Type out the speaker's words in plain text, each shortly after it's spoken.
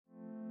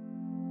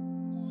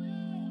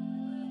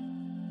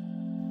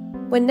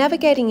When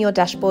navigating your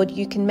dashboard,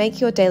 you can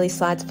make your daily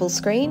slides full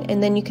screen,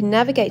 and then you can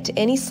navigate to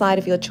any slide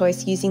of your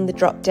choice using the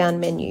drop-down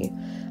menu.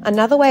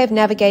 Another way of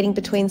navigating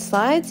between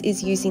slides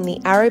is using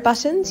the arrow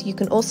buttons. You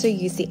can also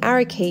use the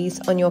arrow keys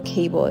on your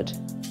keyboard.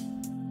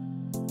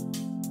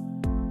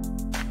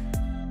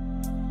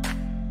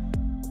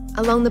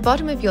 Along the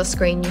bottom of your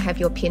screen, you have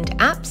your pinned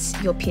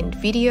apps, your pinned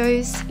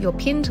videos, your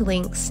pinned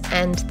links,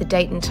 and the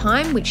date and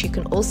time, which you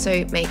can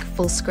also make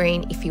full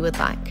screen if you would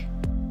like.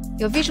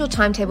 Your visual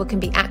timetable can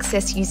be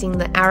accessed using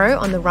the arrow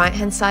on the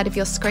right-hand side of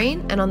your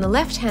screen, and on the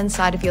left-hand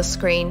side of your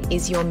screen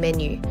is your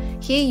menu.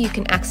 Here you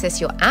can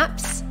access your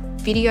apps,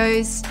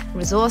 videos,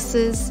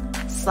 resources,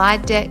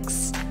 slide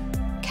decks,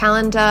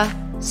 calendar,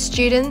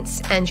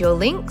 students, and your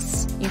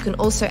links. You can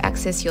also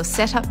access your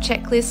setup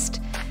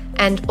checklist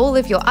and all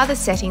of your other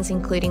settings,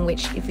 including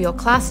which of your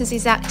classes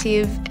is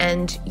active,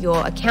 and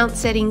your account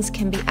settings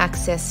can be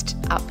accessed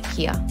up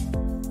here.